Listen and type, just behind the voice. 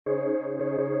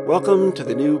Welcome to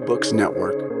the New Books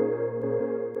Network.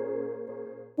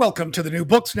 Welcome to the New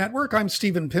Books Network. I'm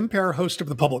Stephen Pimpare, host of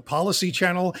the Public Policy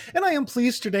Channel, and I am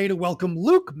pleased today to welcome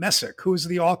Luke Messac, who is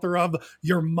the author of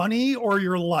Your Money or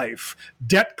Your Life: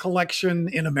 Debt Collection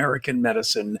in American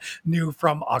Medicine, new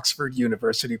from Oxford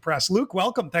University Press. Luke,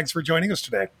 welcome. Thanks for joining us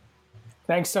today.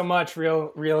 Thanks so much.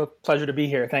 Real pleasure to be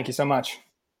here. Thank you so much.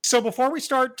 So before we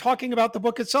start talking about the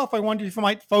book itself, I wonder if you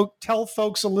might tell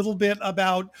folks a little bit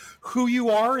about who you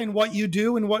are and what you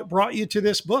do and what brought you to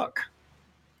this book.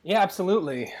 Yeah,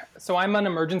 absolutely. So I'm an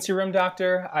emergency room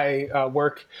doctor. I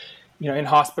work, in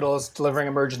hospitals delivering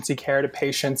emergency care to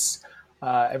patients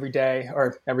every day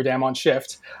I'm on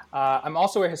shift. I'm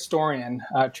also a historian,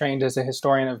 trained as a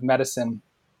historian of medicine.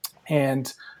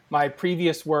 And my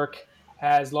previous work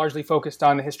has largely focused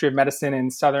on the history of medicine in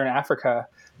Southern Africa.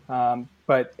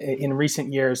 But in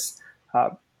recent years,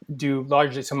 due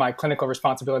largely to my clinical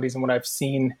responsibilities and what I've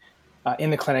seen in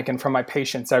the clinic and from my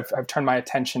patients, I've turned my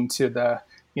attention to the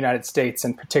United States,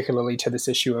 and particularly to this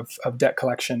issue of debt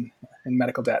collection and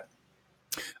medical debt.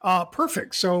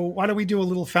 Perfect. So why don't we do a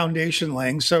little foundation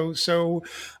laying? So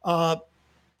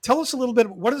tell us a little bit,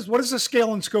 what is the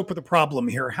scale and scope of the problem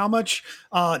here? How much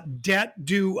debt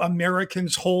do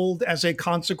Americans hold as a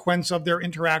consequence of their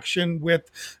interaction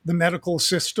with the medical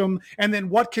system? And then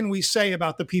what can we say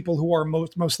about the people who are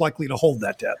most likely to hold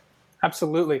that debt?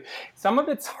 Absolutely. Some of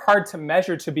it's hard to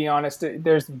measure, to be honest.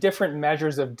 There's different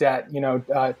measures of debt.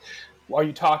 Are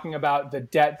you talking about the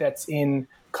debt that's in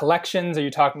collections? Are you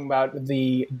talking about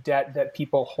the debt that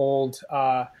people hold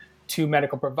to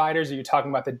medical providers? Are you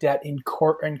talking about the debt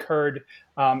incurred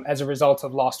as a result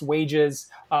of lost wages?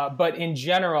 But in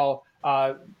general,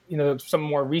 some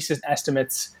more recent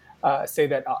estimates say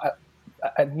that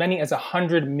as many as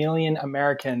 100 million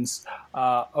Americans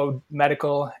owe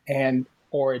medical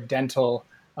or dental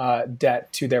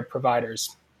debt to their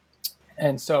providers.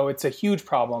 And so it's a huge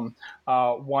problem,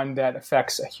 one that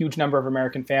affects a huge number of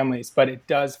American families, but it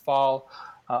does fall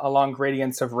along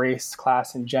gradients of race,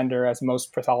 class, and gender, as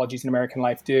most pathologies in American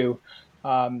life do.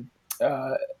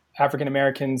 African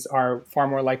Americans are far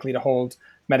more likely to hold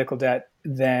medical debt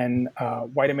than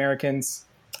white Americans.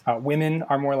 Women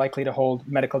are more likely to hold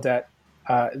medical debt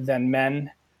than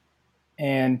men.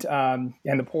 And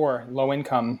the poor, low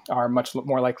income, are much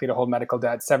more likely to hold medical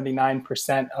debt.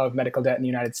 79% of medical debt in the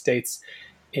United States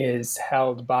is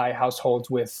held by households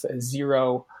with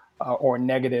zero or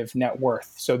negative net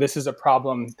worth. So this is a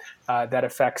problem that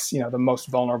affects, the most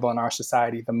vulnerable in our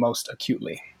society the most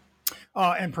acutely.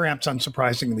 And perhaps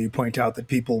unsurprisingly, you point out that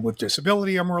people with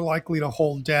disability are more likely to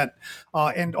hold debt,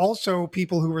 and also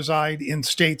people who reside in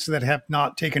states that have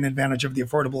not taken advantage of the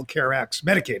Affordable Care Act's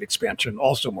Medicaid expansion,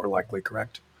 also more likely,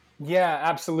 correct? Yeah,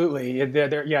 absolutely.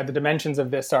 The dimensions of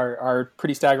this are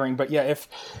pretty staggering. But yeah,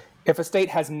 if a state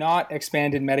has not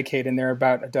expanded Medicaid, and there are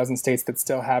about a dozen states that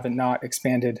still haven't not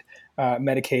expanded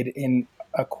Medicaid in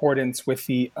accordance with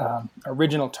the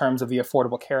original terms of the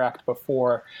Affordable Care Act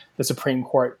before the Supreme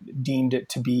Court deemed it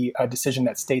to be a decision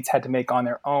that states had to make on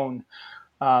their own,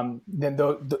 then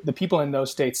the people in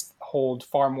those states hold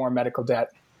far more medical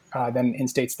debt than in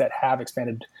states that have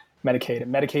expanded Medicaid.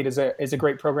 And Medicaid is a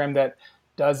great program that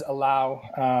does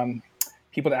allow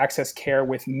people to access care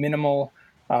with minimal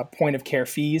point of care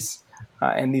fees.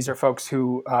 And these are folks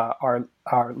who are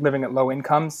living at low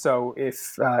incomes. So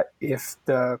if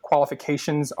the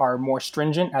qualifications are more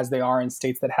stringent, as they are in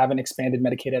states that haven't expanded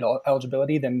Medicaid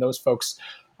eligibility, then those folks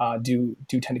do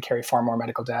tend to carry far more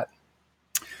medical debt.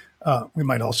 We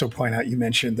might also point out, you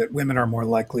mentioned that women are more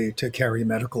likely to carry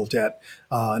medical debt.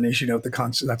 And as you know,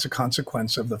 that's a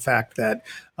consequence of the fact that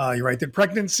you're right, that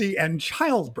pregnancy and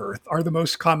childbirth are the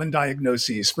most common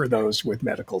diagnoses for those with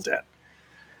medical debt.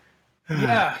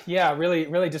 Yeah,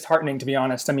 really disheartening, to be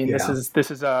honest. I mean,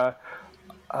 this is a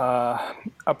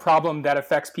problem that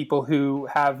affects people who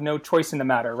have no choice in the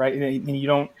matter, right?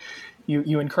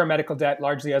 You incur medical debt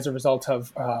largely as a result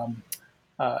of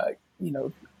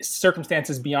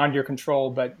circumstances beyond your control.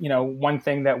 But one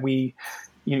thing that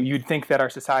you'd think that our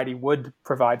society would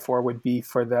provide for would be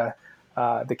for the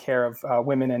care of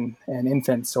women and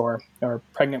infants or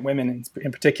pregnant women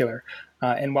in particular.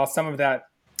 And while some of that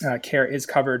care is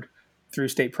covered through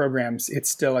state programs, it's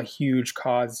still a huge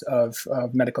cause of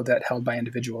medical debt held by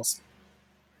individuals.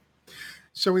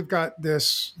 So we've got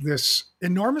this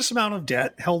enormous amount of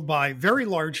debt held by very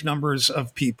large numbers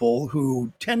of people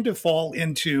who tend to fall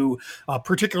into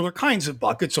particular kinds of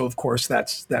buckets. So of course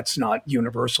that's not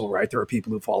universal, right? There are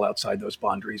people who fall outside those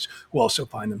boundaries who also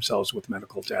find themselves with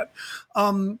medical debt.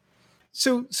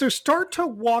 So start to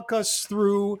walk us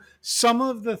through some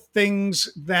of the things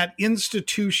that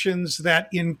institutions that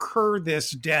incur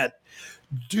this debt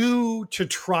do to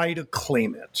try to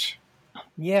claim it.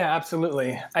 Yeah,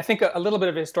 absolutely. I think a little bit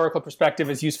of a historical perspective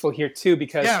is useful here too,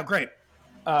 because Yeah, great.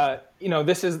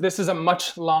 this is a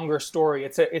much longer story.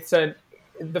 It's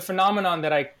the phenomenon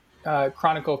that I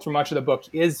chronicle through much of the book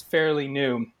is fairly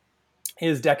new,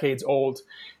 is decades old,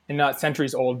 and not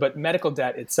centuries old. But medical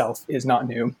debt itself is not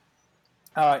new.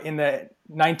 In the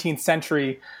 19th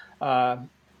century,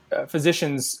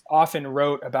 physicians often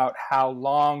wrote about how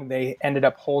long they ended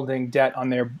up holding debt on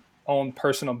their own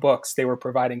personal books. They were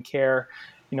providing care,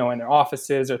 in their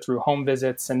offices or through home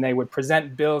visits, and they would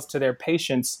present bills to their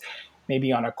patients,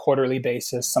 maybe on a quarterly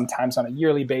basis, sometimes on a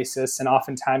yearly basis, and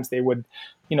oftentimes they would,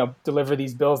 deliver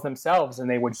these bills themselves, and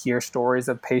they would hear stories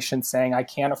of patients saying, "I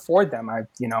can't afford them.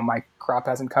 My crop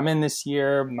hasn't come in this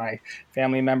year. My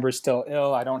family member's still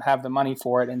ill. I don't have the money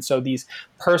for it." And so these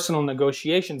personal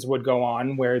negotiations would go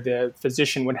on, where the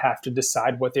physician would have to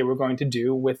decide what they were going to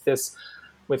do with this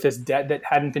debt that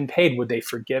hadn't been paid. Would they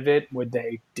forgive it? Would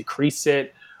they decrease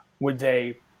it? Would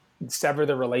they sever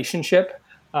the relationship?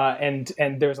 And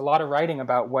there's a lot of writing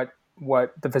about what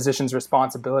the physician's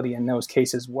responsibility in those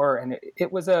cases were, and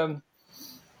it was a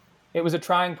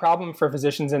trying problem for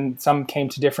physicians, and some came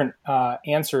to different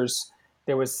answers.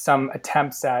 There was some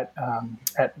attempts at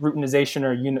routinization,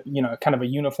 or kind of a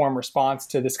uniform response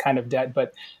to this kind of debt,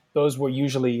 but those were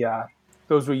usually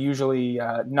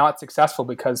not successful,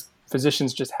 because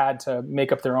physicians just had to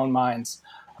make up their own minds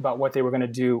about what they were going to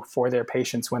do for their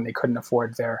patients when they couldn't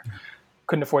afford their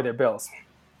bills.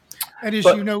 And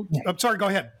I'm sorry, go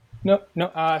ahead. No.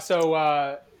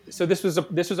 So this was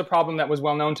a problem that was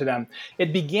well known to them.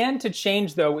 It began to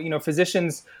change, though.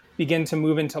 Physicians begin to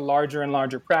move into larger and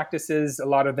larger practices. A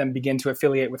lot of them begin to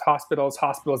affiliate with hospitals.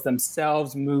 Hospitals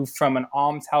themselves move from an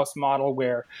almshouse model,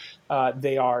 where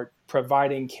they are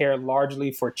providing care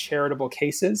largely for charitable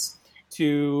cases,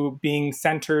 to being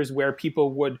centers where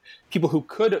people who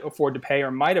could afford to pay or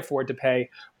might afford to pay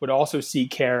would also seek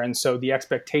care. And so the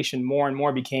expectation more and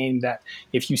more became that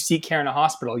if you seek care in a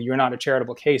hospital, you're not a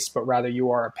charitable case, but rather you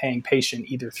are a paying patient,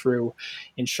 either through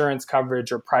insurance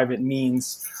coverage or private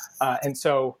means. And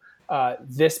so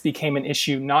this became an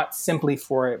issue not simply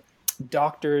for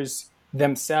doctors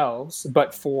themselves,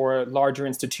 but for larger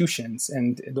institutions.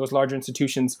 And those larger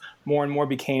institutions more and more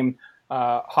became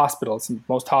hospitals.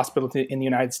 Most hospitals in the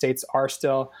United States are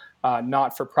still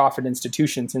not-for-profit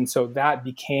institutions. And so that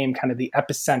became kind of the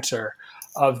epicenter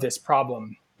of this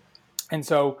problem. And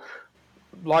so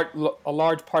a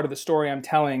large part of the story I'm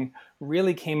telling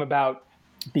really came about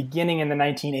beginning in the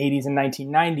 1980s and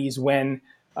 1990s, when,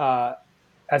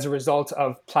 as a result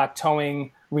of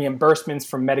plateauing reimbursements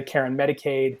from Medicare and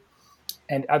Medicaid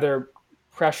and other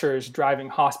pressures driving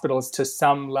hospitals to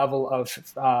some level of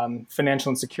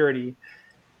financial insecurity,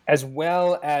 as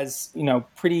well as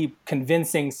pretty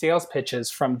convincing sales pitches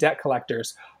from debt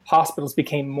collectors, hospitals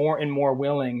became more and more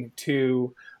willing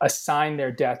to assign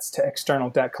their debts to external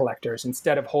debt collectors.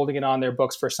 Instead of holding it on their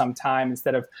books for some time,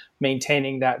 instead of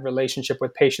maintaining that relationship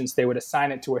with patients, they would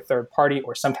assign it to a third party,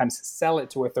 or sometimes sell it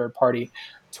to a third party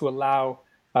to allow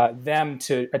them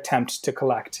to attempt to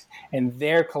collect. And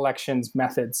their collections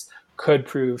methods could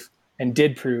prove, and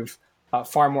did prove,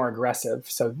 far more aggressive.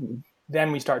 So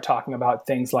then we start talking about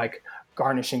things like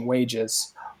garnishing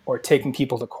wages, or taking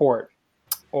people to court,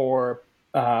 or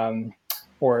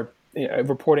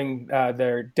reporting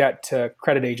their debt to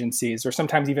credit agencies, or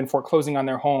sometimes even foreclosing on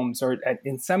their homes, or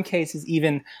in some cases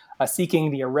even seeking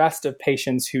the arrest of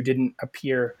patients who didn't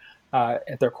appear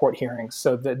at their court hearings.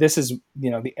 So this is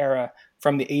the era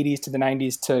from the 80s to the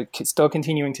 90s to still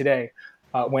continuing today,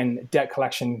 when debt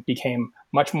collection became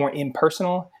much more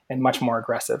impersonal and much more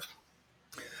aggressive.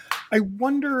 I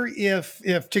wonder if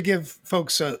to give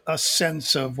folks a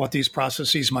sense of what these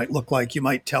processes might look like, you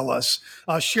might tell us,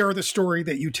 share the story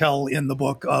that you tell in the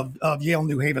book of Yale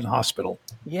New Haven Hospital.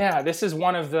 Yeah, this is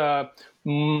one of the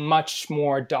much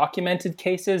more documented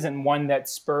cases, and one that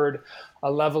spurred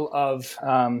a level of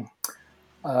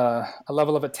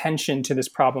attention to this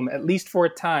problem, at least for a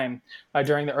time,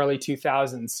 during the early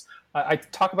 2000s. I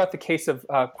talk about the case of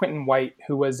Quentin White,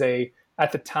 who was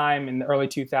at the time in the early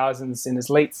 2000s, in his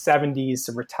late 70s,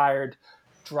 a retired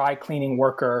dry cleaning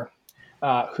worker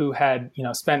who had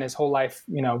spent his whole life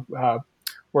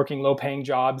working low-paying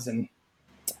jobs, and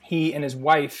he and his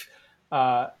wife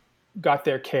got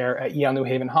their care at Yale New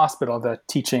Haven Hospital, the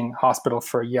teaching hospital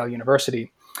for Yale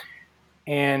University.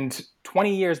 And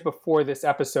 20 years before this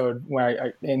episode,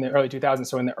 in the early 2000s,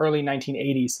 so in the early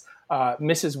 1980s,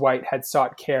 Mrs. White had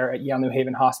sought care at Yale New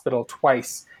Haven Hospital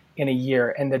twice in a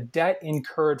year. And the debt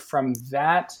incurred from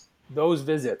those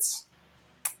visits,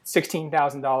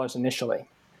 $16,000 initially,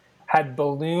 had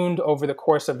ballooned over the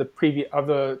course of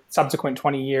the subsequent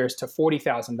 20 years to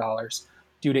 $40,000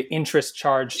 due to interest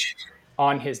charged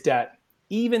on his debt,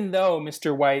 even though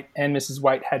Mr. White and Mrs.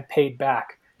 White had paid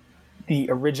back the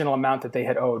original amount that they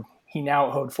had owed. He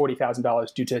now owed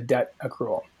 $40,000 due to debt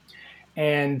accrual.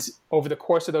 And over the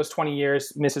course of those 20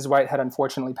 years, Mrs. White had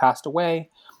unfortunately passed away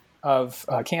of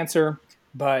cancer,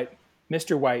 but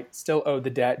Mr. White still owed the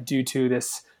debt due to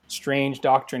this strange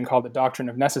doctrine called the doctrine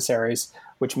of necessaries,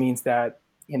 which means that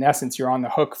in essence, you're on the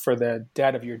hook for the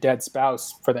debt of your dead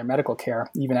spouse for their medical care,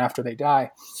 even after they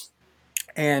die.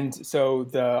 And so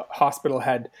the hospital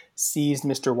had seized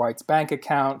Mr. White's bank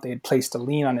account. They had placed a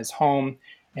lien on his home,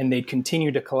 and they'd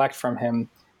continued to collect from him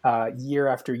year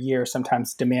after year,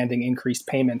 sometimes demanding increased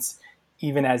payments,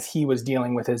 even as he was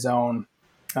dealing with his own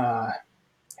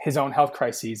health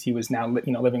crises. He was now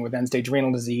living with end-stage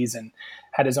renal disease and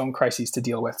had his own crises to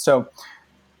deal with. So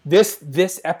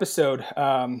this episode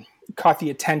caught the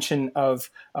attention of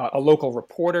a local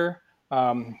reporter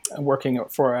working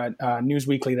for a news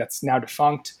weekly that's now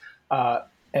defunct,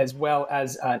 as well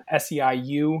as an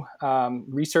SEIU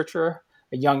researcher,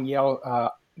 a young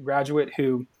Yale graduate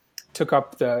who took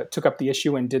up the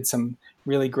issue and did some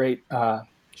really great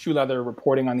shoe leather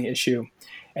reporting on the issue.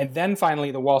 And then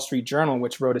finally, the Wall Street Journal,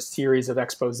 which wrote a series of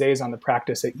exposés on the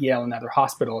practice at Yale and other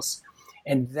hospitals.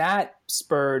 And that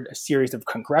spurred a series of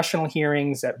congressional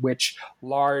hearings at which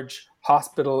large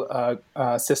hospital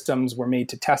systems were made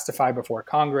to testify before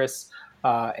Congress,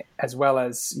 as well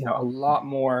as a lot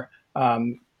more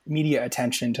media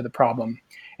attention to the problem.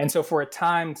 And so for a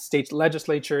time, state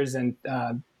legislatures and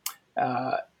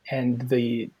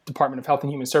the Department of Health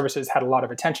and Human Services had a lot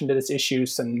of attention to this issue.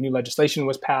 Some new legislation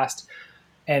was passed.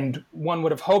 And one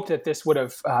would have hoped that this would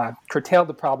have curtailed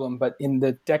the problem. But in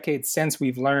the decades since,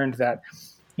 we've learned that,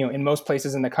 in most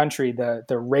places in the country,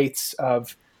 the rates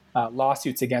of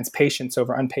lawsuits against patients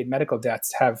over unpaid medical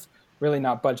debts have really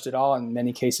not budged at all. In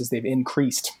many cases, they've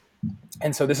increased.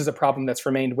 And so this is a problem that's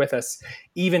remained with us,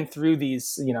 even through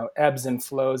these, ebbs and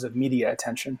flows of media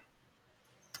attention.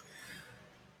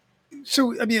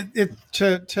 So, I mean,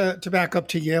 to back up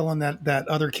to Yale and that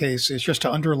other case is just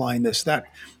to underline this, that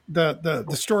the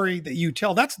story that you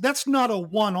tell, that's not a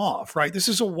one-off, right? This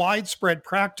is a widespread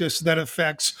practice that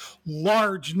affects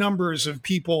large numbers of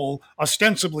people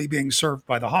ostensibly being served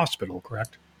by the hospital,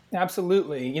 correct?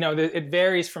 Absolutely. It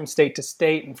varies from state to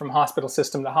state and from hospital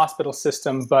system to hospital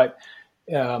system, but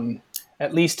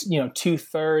at least,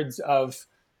 2/3 of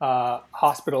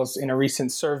hospitals in a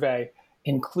recent survey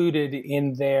included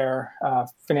in their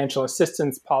financial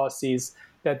assistance policies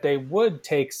that they would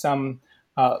take some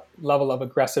level of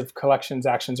aggressive collections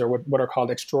actions, or what are called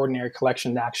extraordinary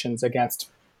collection actions against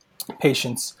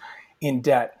patients in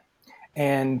debt.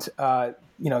 And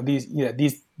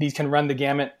these can run the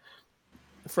gamut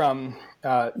from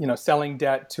selling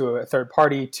debt to a third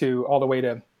party to all the way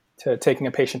to taking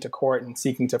a patient to court and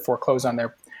seeking to foreclose on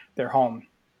their home.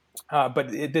 But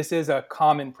this is a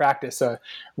common practice. A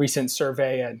recent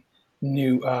survey at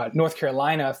North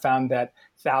Carolina found that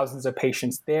thousands of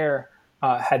patients there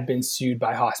had been sued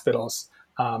by hospitals.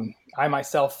 I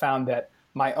myself found that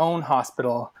my own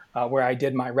hospital, where I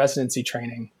did my residency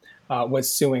training,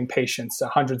 was suing patients,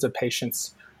 hundreds of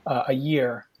patients a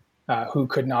year, who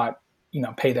could not,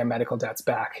 pay their medical debts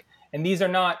back. And these are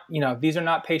not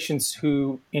patients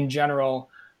who, in general,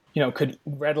 could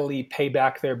readily pay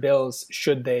back their bills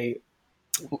should they.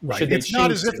 Right. It's not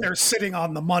as if they're sitting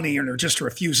on the money and are just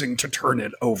refusing to turn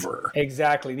it over.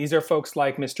 Exactly. These are folks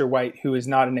like Mr. White, who is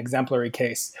not an exemplary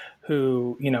case,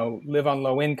 who, live on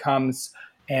low incomes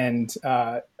and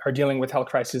are dealing with health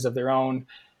crises of their own,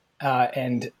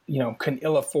 and, can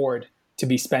ill afford to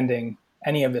be spending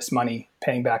any of this money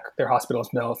paying back their hospital's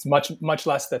bills, much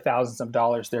less the thousands of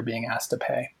dollars they're being asked to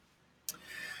pay.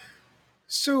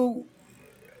 So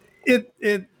you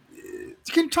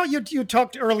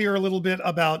talked earlier a little bit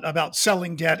about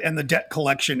selling debt and the debt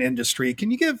collection industry.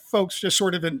 Can you give folks just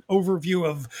sort of an overview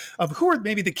of who are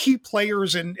maybe the key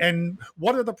players and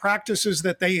what are the practices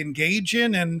that they engage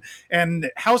in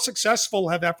and how successful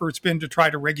have efforts been to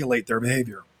try to regulate their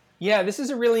behavior? Yeah, this is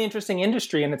a really interesting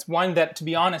industry, and it's one that, to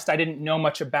be honest, I didn't know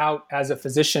much about as a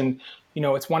physician.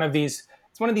 It's one of these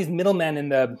middlemen in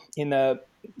the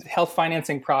health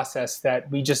financing process that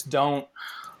we just don't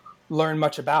learn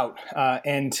much about.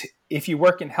 And if you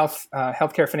work in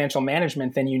healthcare financial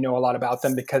management, then you know a lot about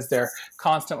them because they're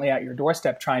constantly at your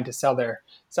doorstep trying to sell their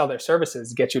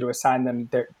services, get you to assign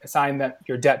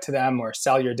your debt to them or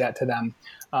sell your debt to them.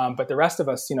 But the rest of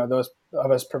us, those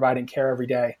of us providing care every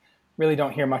day, really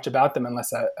don't hear much about them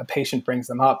unless a patient brings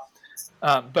them up.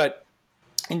 But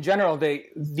in general,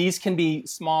 these can be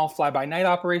small fly-by-night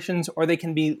operations, or they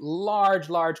can be large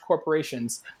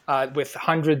corporations with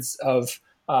hundreds of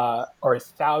or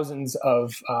thousands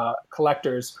of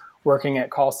collectors working at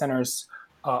call centers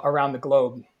around the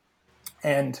globe.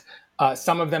 And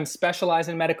some of them specialize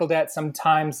in medical debt.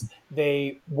 Sometimes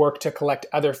they work to collect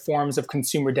other forms of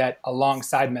consumer debt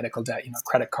alongside medical debt,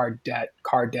 credit card debt,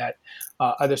 car debt,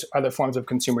 other forms of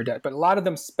consumer debt. But a lot of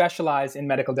them specialize in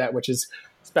medical debt, which is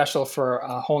special for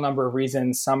a whole number of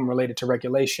reasons, some related to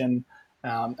regulation,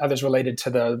 others related to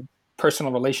the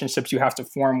personal relationships you have to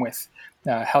form with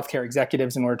healthcare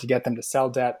executives in order to get them to sell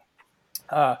debt.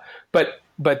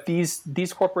 But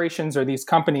these corporations or these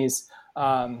companies,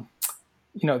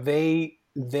 they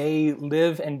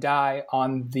live and die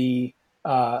on the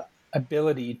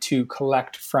ability to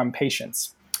collect from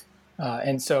patients.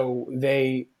 And so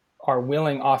they are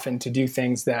willing often to do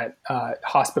things that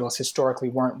hospitals historically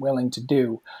weren't willing to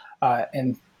do.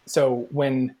 And so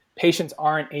when patients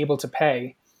aren't able to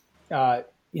pay,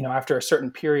 after a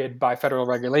certain period by federal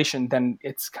regulation, then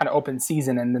it's kind of open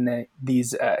season, and then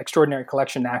these extraordinary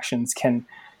collection actions can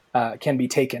be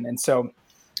taken. And so,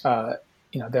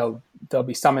 they'll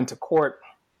be summoned to court.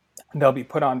 They'll be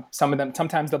put on, some of them,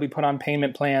 sometimes they'll be put on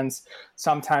payment plans.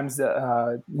 Sometimes,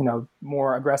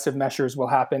 more aggressive measures will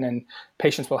happen and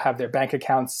patients will have their bank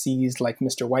accounts seized like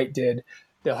Mr. White did.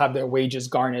 They'll have their wages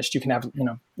garnished. You can have,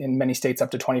 in many states,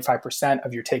 up to 25%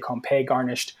 of your take-home pay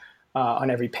garnished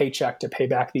on every paycheck to pay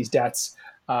back these debts.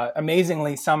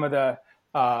 Amazingly, some of the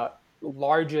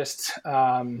largest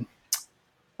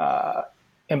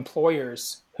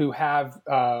employers who have,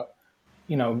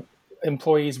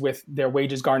 employees with their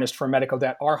wages garnished for medical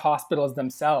debt are hospitals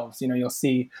themselves. You'll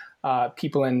see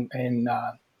people in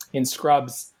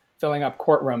scrubs filling up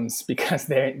courtrooms because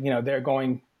they're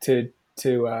going to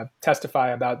testify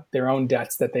about their own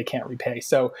debts that they can't repay.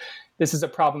 So this is a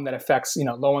problem that affects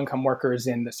low-income workers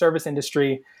in the service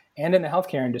industry and in the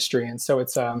healthcare industry. And so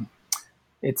it's a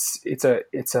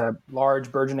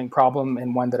large burgeoning problem,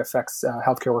 and one that affects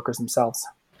healthcare workers themselves.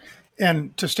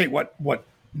 And to state what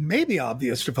may be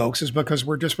obvious to folks is because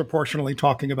we're disproportionately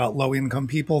talking about low-income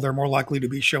people. They're more likely to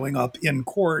be showing up in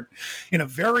court in a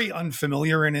very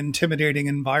unfamiliar and intimidating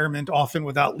environment, often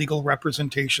without legal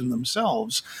representation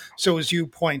themselves. So as you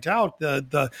point out,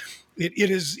 the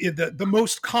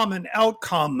most common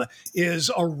outcome is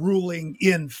a ruling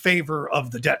in favor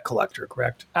of the debt collector,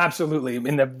 correct? Absolutely.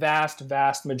 In the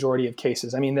vast majority of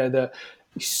cases. I mean, the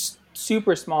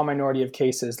super small minority of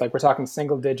cases, like we're talking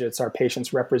single digits, are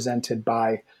patients represented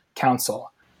by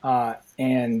counsel.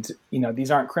 And these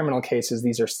aren't criminal cases,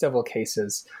 these are civil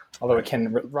cases, although it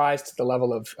can rise to the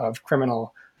level of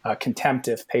criminal contempt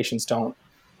if patients don't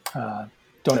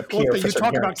appear. Well, you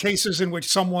talk about cases in which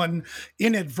someone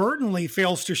inadvertently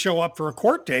fails to show up for a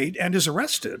court date and is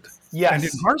arrested. Yes. And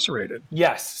incarcerated.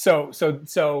 Yes.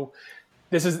 So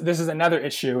this is another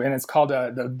issue, and it's called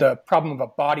the problem of a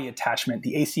body attachment.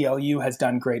 The ACLU has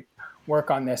done great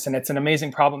work on this, and it's an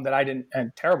amazing problem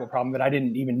terrible problem that I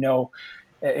didn't even know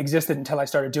existed until I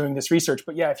started doing this research.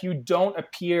 But yeah, if you don't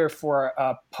appear for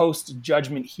a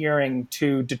post-judgment hearing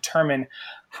to determine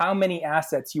how many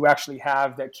assets you actually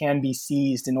have that can be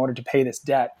seized in order to pay this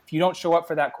debt, if you don't show up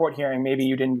for that court hearing, maybe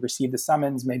you didn't receive the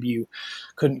summons, maybe you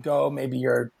couldn't go, maybe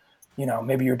you're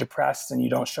depressed and you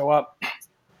don't show up.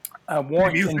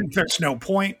 You think there's no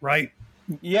point, right?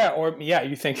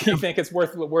 You think it's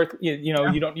worth you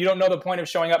don't know the point of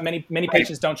showing up. Many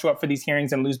patients don't show up for these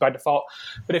hearings and lose by default.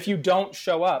 But if you don't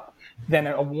show up, then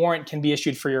a warrant can be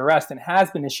issued for your arrest, and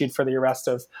has been issued for the arrest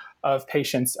of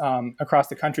patients across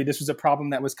the country. This was a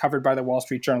problem that was covered by the Wall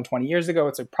Street Journal 20 years ago.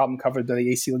 It's a problem covered by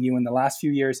the ACLU in the last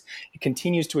few years. It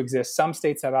continues to exist. Some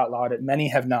states have outlawed it, many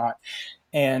have not,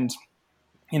 and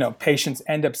patients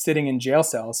end up sitting in jail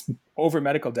cells over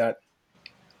medical debt,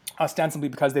 ostensibly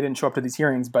because they didn't show up to these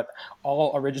hearings, but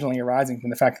all originally arising from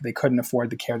the fact that they couldn't afford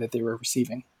the care that they were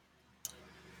receiving.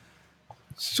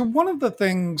 So one of the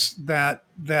things that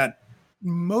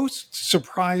most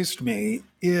surprised me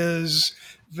is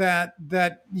that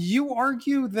you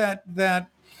argue that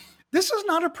this is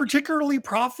not a particularly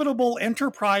profitable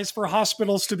enterprise for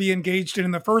hospitals to be engaged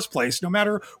in the first place. No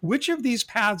matter which of these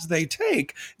paths they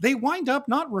take, they wind up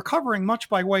not recovering much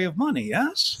by way of money,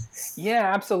 yes?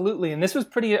 Yeah, absolutely. And this was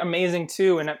pretty amazing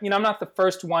too. And I'm not the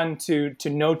first one to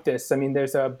note this. I mean,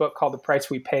 there's a book called The Price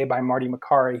We Pay by Marty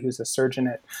Makary, who's a surgeon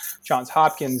at Johns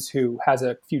Hopkins, who has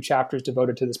a few chapters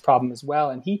devoted to this problem as well.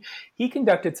 And he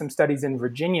conducted some studies in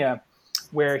Virginia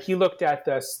where he looked at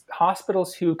the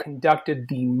hospitals who conducted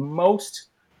the most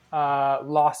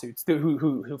lawsuits,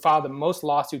 who filed the most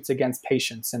lawsuits against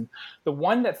patients. And the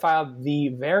one that filed the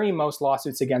very most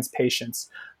lawsuits against patients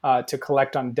to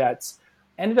collect on debts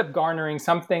ended up garnering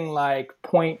something like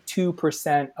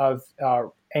 0.2% of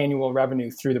annual revenue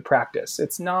through the practice.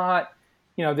 It's not,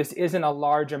 this isn't a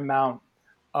large amount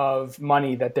of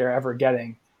money that they're ever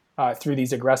getting through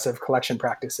these aggressive collection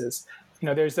practices.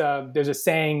 There's a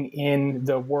saying in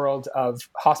the world of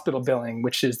hospital billing,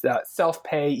 which is that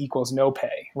self-pay equals no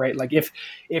pay, right? Like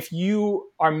if you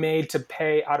are made to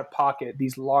pay out of pocket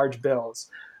these large bills,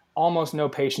 almost no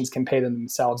patients can pay them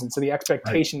themselves. And so the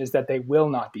expectation is that they will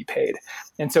not be paid.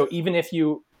 And so even if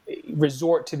you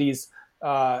resort to these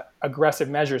aggressive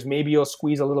measures, maybe you'll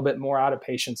squeeze a little bit more out of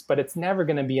patients, but it's never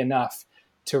going to be enough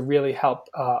to really help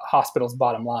hospitals'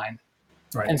 bottom line.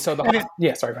 Right. And so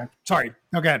sorry, Brian. Sorry.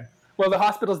 Okay. Well, the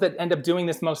hospitals that end up doing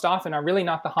this most often are really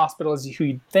not the hospitals who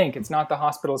you'd think. It's not the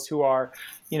hospitals who are,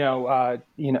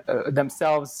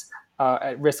 themselves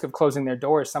at risk of closing their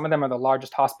doors. Some of them are the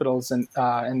largest hospitals and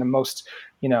the most,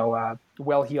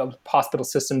 well-heeled hospital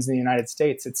systems in the United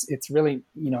States. It's really,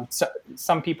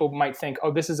 some people might think,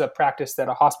 oh, this is a practice that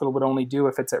a hospital would only do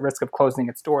if it's at risk of closing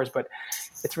its doors, but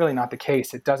it's really not the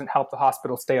case. It doesn't help the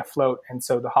hospital stay afloat, and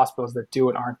so the hospitals that do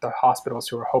it aren't the hospitals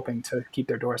who are hoping to keep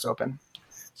their doors open.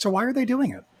 So why are they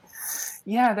doing it?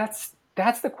 Yeah,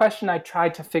 that's the question I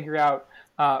tried to figure out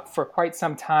for quite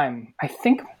some time. I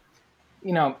think,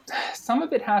 some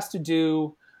of it has to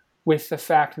do with the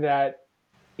fact that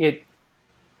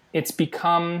it's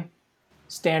become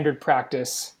standard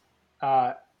practice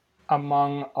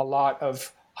among a lot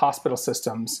of hospital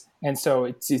systems. And so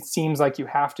it seems like you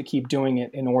have to keep doing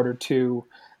it in order to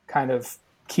kind of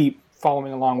keep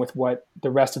following along with what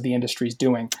the rest of the industry is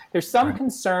doing. There's some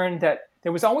concern that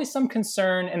there was always some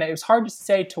concern, and it was hard to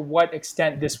say to what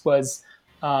extent this was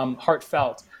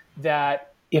heartfelt,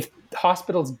 that if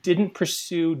hospitals didn't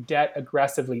pursue debt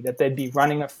aggressively, that they'd be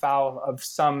running afoul of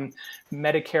some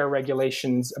Medicare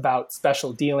regulations about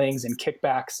special dealings and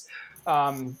kickbacks.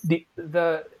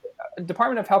 The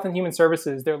Department of Health and Human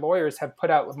Services, their lawyers have put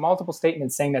out multiple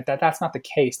statements saying that that's not the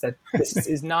case, that this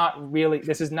is not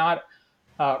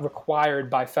required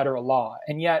by federal law.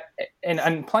 And yet,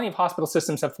 and plenty of hospital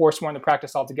systems have forsworn the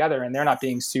practice altogether, and they're not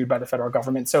being sued by the federal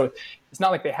government. So it's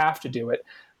not like they have to do it.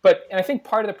 But I think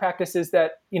part of the practice is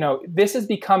that, this has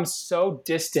become so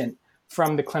distant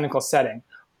from the clinical setting.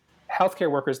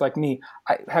 Healthcare workers like me,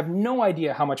 I have no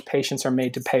idea how much patients are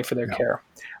made to pay for their care.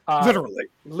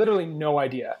 Literally no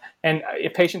idea. And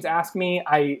if patients ask me,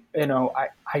 I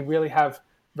really have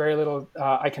very little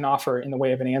I can offer in the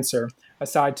way of an answer,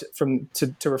 aside from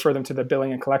to refer them to the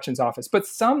billing and collections office. But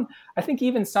I think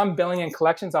even some billing and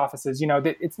collections offices,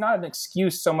 it's not an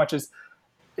excuse so much as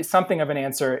something of an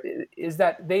answer, is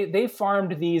that they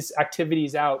farmed these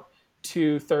activities out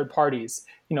to third parties.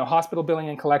 Hospital billing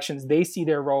and collections, they see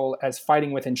their role as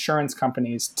fighting with insurance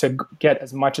companies to get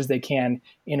as much as they can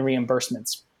in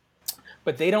reimbursements.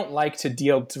 But they don't like to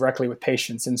deal directly with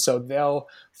patients. And so they'll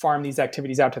farm these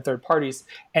activities out to third parties.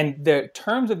 And the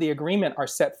terms of the agreement are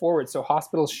set forward. So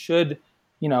hospitals should,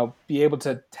 be able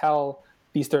to tell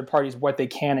these third parties what they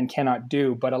can and cannot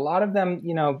do. But a lot of them,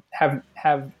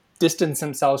 have distanced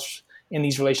themselves in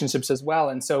these relationships as well.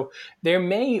 And so there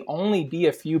may only be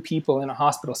a few people in a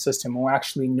hospital system who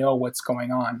actually know what's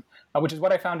going on, which is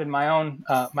what I found in my own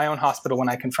hospital when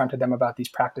I confronted them about these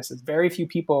practices. Very few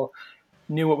people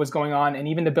knew what was going on. And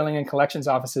even the billing and collections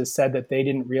offices said that they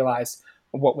didn't realize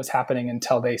what was happening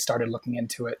until they started looking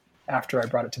into it after I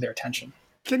brought it to their attention.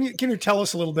 Can you tell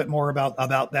us a little bit more about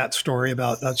that story,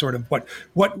 about that sort of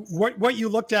what you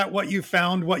looked at, what you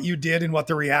found, what you did, and what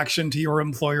the reaction to your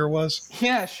employer was?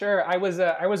 Yeah, sure. I was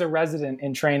a resident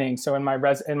in training, so in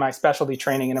my specialty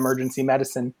training in emergency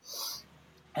medicine,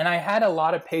 and I had a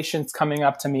lot of patients coming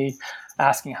up to me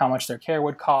asking how much their care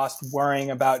would cost,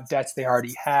 worrying about debts they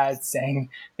already had, saying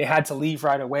they had to leave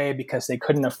right away because they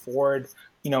couldn't afford,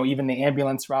 even the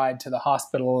ambulance ride to the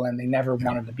hospital, and they never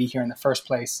wanted to be here in the first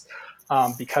place.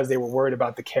 Because they were worried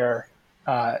about the care,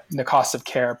 the cost of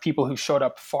care. People who showed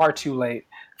up far too late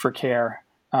for care,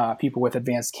 people with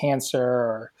advanced cancer,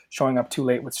 or showing up too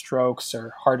late with strokes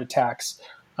or heart attacks,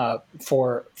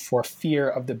 for fear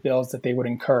of the bills that they would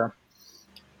incur.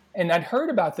 And I'd heard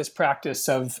about this practice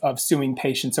of suing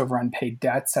patients over unpaid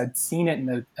debts. I'd seen it in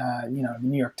the the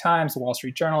New York Times, the Wall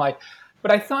Street Journal. But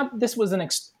I thought this was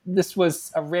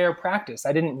a rare practice.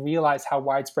 I didn't realize how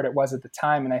widespread it was at the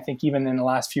time. And I think even in the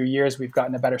last few years, we've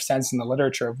gotten a better sense in the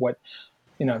literature of what,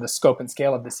 the scope and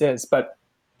scale of this is. But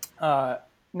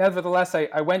nevertheless,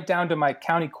 I went down to my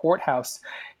county courthouse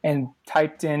and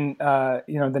typed in,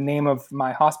 the name of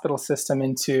my hospital system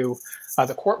into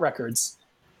the court records.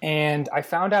 And I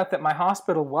found out that my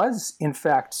hospital was, in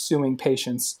fact, suing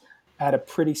patients at a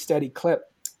pretty steady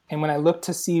clip. And when I looked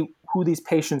to see who these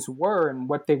patients were and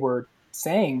what they were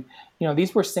saying,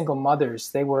 these were single mothers.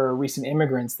 They were recent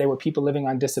immigrants. They were people living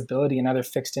on disability and other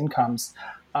fixed incomes.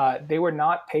 They were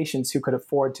not patients who could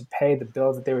afford to pay the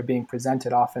bill that they were being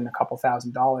presented, often a couple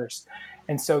 $1,000s.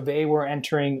 And so they were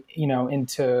entering,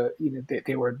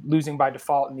 they were losing by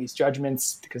default in these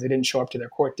judgments because they didn't show up to their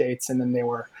court dates. And then they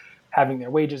were having their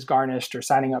wages garnished or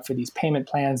signing up for these payment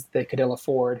plans that they could ill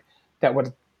afford that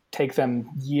would take them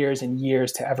years and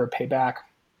years to ever pay back.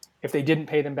 If they didn't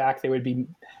pay them back, they would be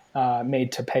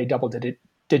made to pay double-digit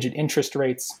interest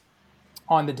rates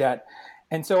on the debt.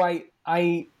 And so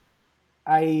I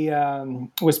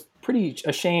was pretty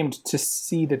ashamed to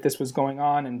see that this was going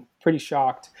on and pretty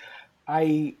shocked.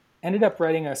 I ended up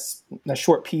writing a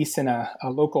short piece in a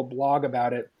local blog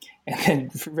about it, and then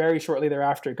very shortly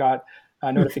thereafter got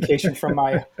a notification from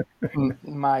my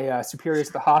superiors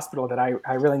at the hospital that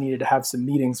I really needed to have some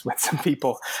meetings with some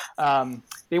people.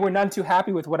 They were none too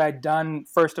happy with what I'd done,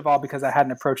 first of all, because I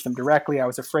hadn't approached them directly. I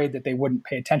was afraid that they wouldn't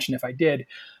pay attention if I did,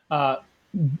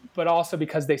 but also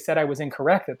because they said I was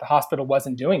incorrect, that the hospital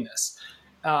wasn't doing this.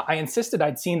 I insisted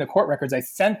I'd seen the court records. I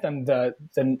sent them the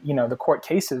court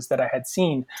cases that I had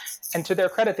seen, and to their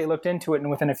credit, they looked into it,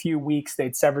 and within a few weeks,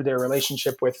 they'd severed their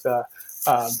relationship with the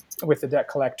debt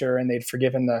collector, and they'd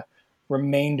forgiven the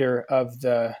remainder of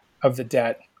the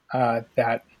debt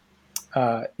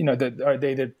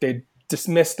they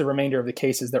dismissed the remainder of the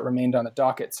cases that remained on the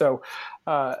docket. So,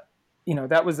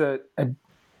 that was a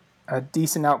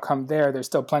decent outcome there. There's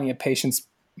still plenty of patients,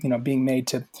 being made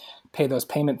to pay those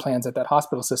payment plans at that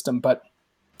hospital system, but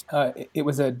it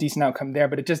was a decent outcome there.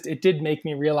 But it did make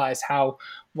me realize how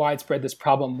widespread this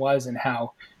problem was and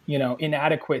how,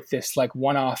 inadequate this like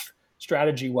one-off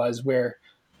strategy was, where,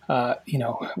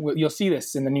 you'll see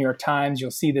this in the New York Times,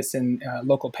 you'll see this in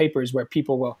local papers where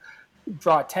people will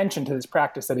draw attention to this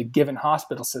practice at a given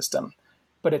hospital system.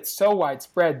 But it's so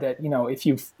widespread that, if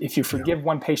you forgive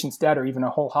one patient's debt or even a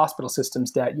whole hospital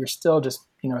system's debt, you're still just,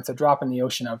 it's a drop in the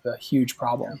ocean of a huge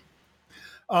problem.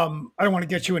 I don't want to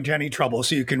get you into any trouble,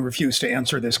 so you can refuse to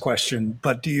answer this question.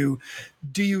 But do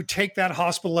you take that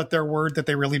hospital at their word that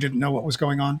they really didn't know what was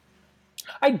going on?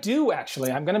 I do, actually.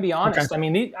 I'm going to be honest. Okay. I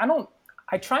mean,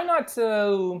 I try not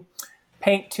to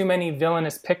paint too many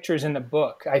villainous pictures in the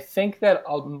book. I think that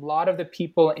a lot of the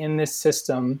people in this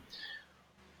system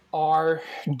are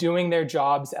doing their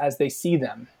jobs as they see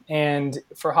them. And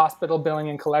for hospital billing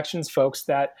and collections folks,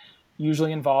 that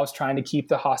usually involves trying to keep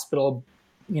the hospital,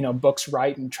 books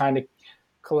right and trying to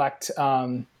collect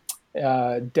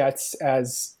debts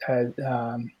as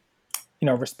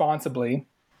responsibly.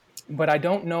 But I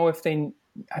don't know if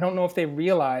they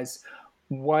realize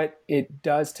what it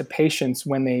does to patients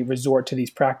when they resort to these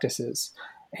practices,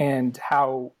 and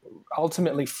how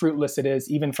ultimately fruitless it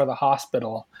is, even for the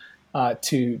hospital,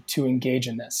 to engage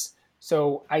in this.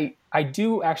 So I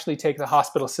do actually take the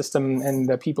hospital system and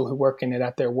the people who work in it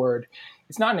at their word.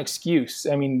 It's not an excuse.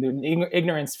 I mean, the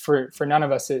ignorance for none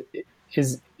of us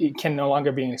it can no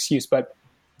longer be an excuse. But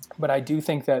I do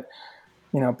think that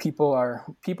people are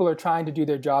trying to do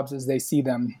their jobs as they see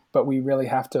them, but we really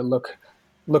have to look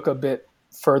a bit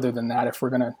further than that if we're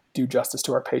going to do justice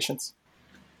to our patients.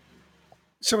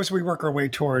 So as we work our way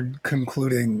toward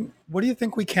concluding, what do you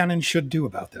think we can and should do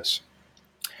about this?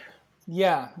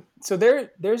 Yeah, so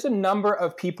there's a number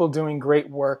of people doing great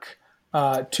work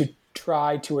to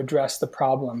try to address the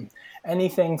problem.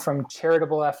 Anything from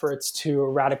charitable efforts to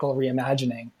radical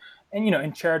reimagining. And,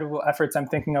 in charitable efforts, I'm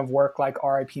thinking of work like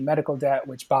RIP Medical Debt,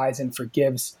 which buys and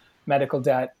forgives medical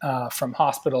debt from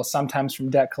hospitals, sometimes from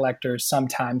debt collectors,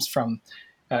 sometimes from,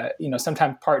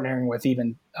 sometimes partnering with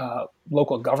even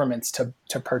local governments to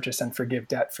purchase and forgive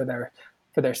debt for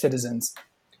their citizens.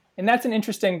 And that's an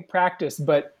interesting practice,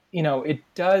 but, it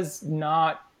does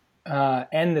not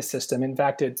end the system. In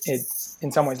fact, it in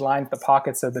some ways lines the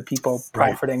pockets of the people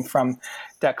profiting from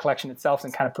debt collection itself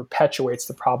and kind of perpetuates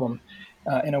the problem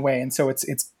in a way. And so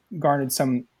it's garnered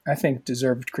some, I think,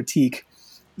 deserved critique,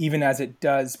 even as it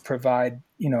does provide,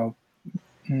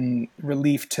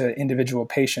 relief to individual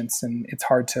patients. And it's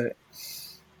hard to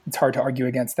argue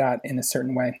against that in a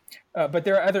certain way. But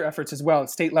there are other efforts as well,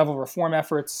 state level reform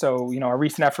efforts. So, a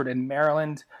recent effort in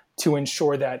Maryland to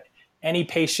ensure that any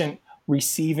patient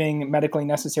receiving medically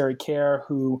necessary care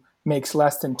who makes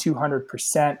less than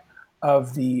 200%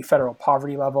 of the federal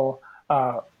poverty level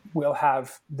will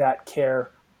have that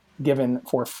care given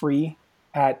for free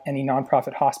at any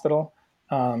nonprofit hospital.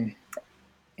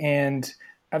 And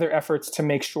other efforts to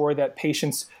make sure that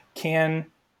patients can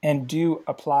and do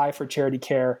apply for charity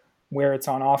care where it's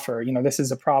on offer. This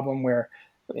is a problem where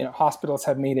hospitals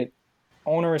have made it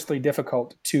onerously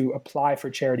difficult to apply for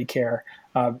charity care,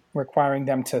 requiring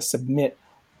them to submit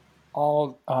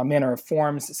all manner of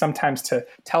forms, sometimes to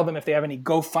tell them if they have any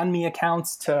GoFundMe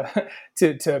accounts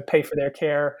to pay for their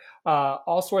care,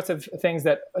 all sorts of things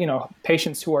that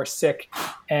patients who are sick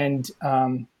and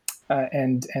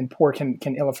poor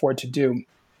can ill afford to do.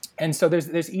 And so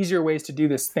there's easier ways to do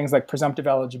this, things like presumptive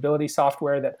eligibility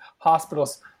software that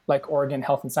hospitals like Oregon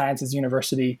Health and Sciences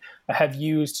University have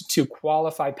used to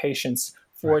qualify patients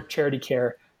for charity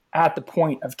care at the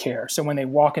point of care. So when they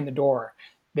walk in the door,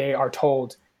 they are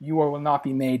told, you will not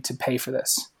be made to pay for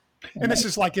this. And this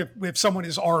is like if someone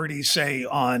is already, say,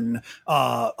 on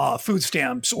food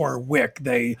stamps or WIC,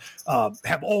 they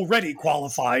have already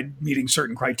qualified, meeting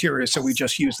certain criteria. So we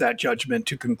just use that judgment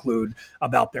to conclude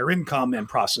about their income and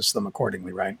process them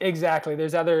accordingly, right? Exactly.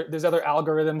 There's other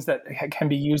algorithms that can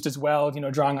be used as well.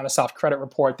 Drawing on a soft credit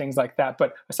report, things like that.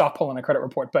 But a soft pull on a credit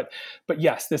report. But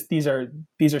yes, these are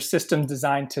systems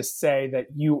designed to say that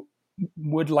you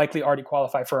would likely already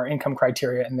qualify for our income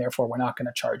criteria, and therefore we're not going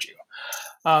to charge you.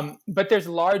 But there's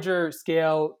larger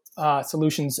scale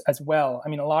solutions as well. I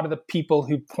mean, a lot of the people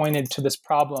who pointed to this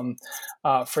problem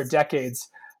for decades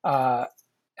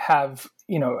have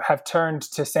turned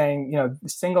to saying,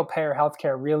 single payer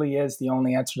healthcare really is the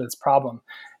only answer to this problem.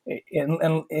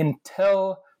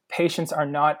 Until patients are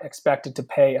not expected to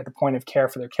pay at the point of care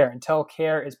for their care, until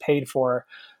care is paid for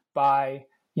by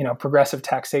progressive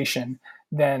taxation,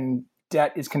 then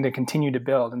debt is going to continue to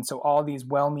build. And so all these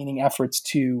well-meaning efforts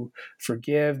to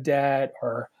forgive debt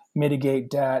or mitigate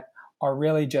debt are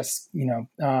really just,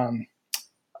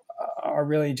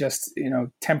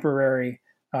 temporary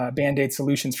Band-Aid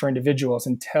solutions for individuals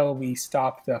until we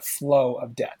stop the flow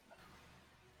of debt.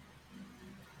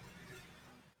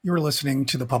 You're listening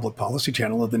to the Public Policy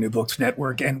Channel of the New Books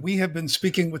Network, and we have been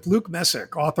speaking with Luke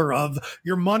Messac, author of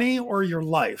Your Money or Your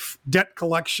Life, Debt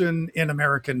Collection in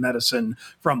American Medicine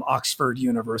from Oxford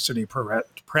University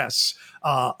Press.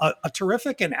 A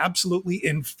terrific and absolutely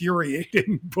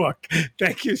infuriating book.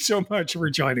 Thank you so much for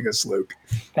joining us, Luke.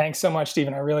 Thanks so much,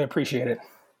 Stephen. I really appreciate it.